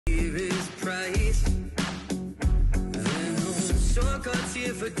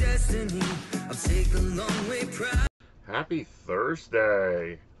for destiny. I'll take the long way proud. Happy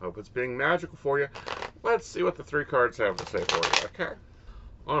Thursday. Hope it's being magical for you. Let's see what the three cards have to say for you, okay?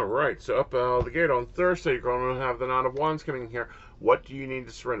 Alright, so up the gate on Thursday, you're going to have the Nine of Wands coming in here. What do you need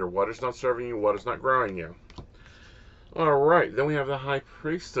to surrender? What is not serving you? What is not growing you? Alright, then we have the High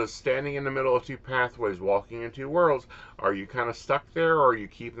Priestess standing in the middle of two pathways, walking in two worlds. Are you kind of stuck there, or are you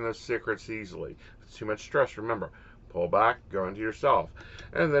keeping those secrets easily? It's too much stress, remember. Pull back, go into yourself.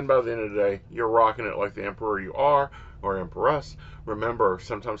 And then by the end of the day, you're rocking it like the Emperor you are, or Empress. Remember,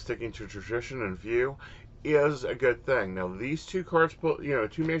 sometimes sticking to tradition and view is a good thing. Now, these two cards,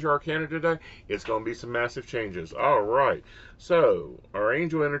 two major arcana today, it's going to be some massive changes. All right. So, our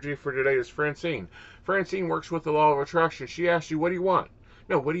angel energy for today is Francine. Francine works with the law of attraction. She asks you, what do you want?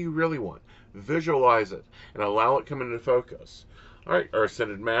 No, what do you really want? Visualize it and allow it come into focus. All right. Our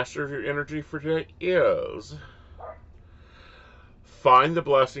ascended master of your energy for today is find the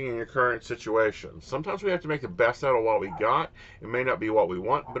blessing in your current situation. Sometimes we have to make the best out of what we got. It may not be what we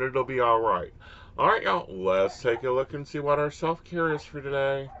want, but it'll be all right. All right, y'all, let's take a look and see what our self-care is for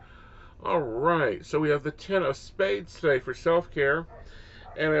today. All right, so we have the 10 of Spades today for self-care.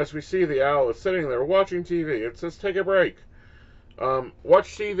 And as we see, the owl is sitting there watching TV. It says, take a break.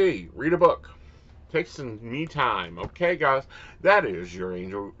 Watch TV, read a book. Take some me time. Okay, guys, that is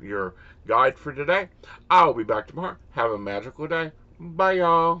your guide for today. I'll be back tomorrow. Have a magical day. Bye,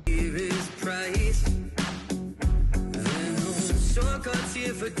 y'all. Shortcuts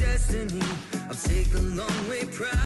here for destiny. I'll take the long way proud.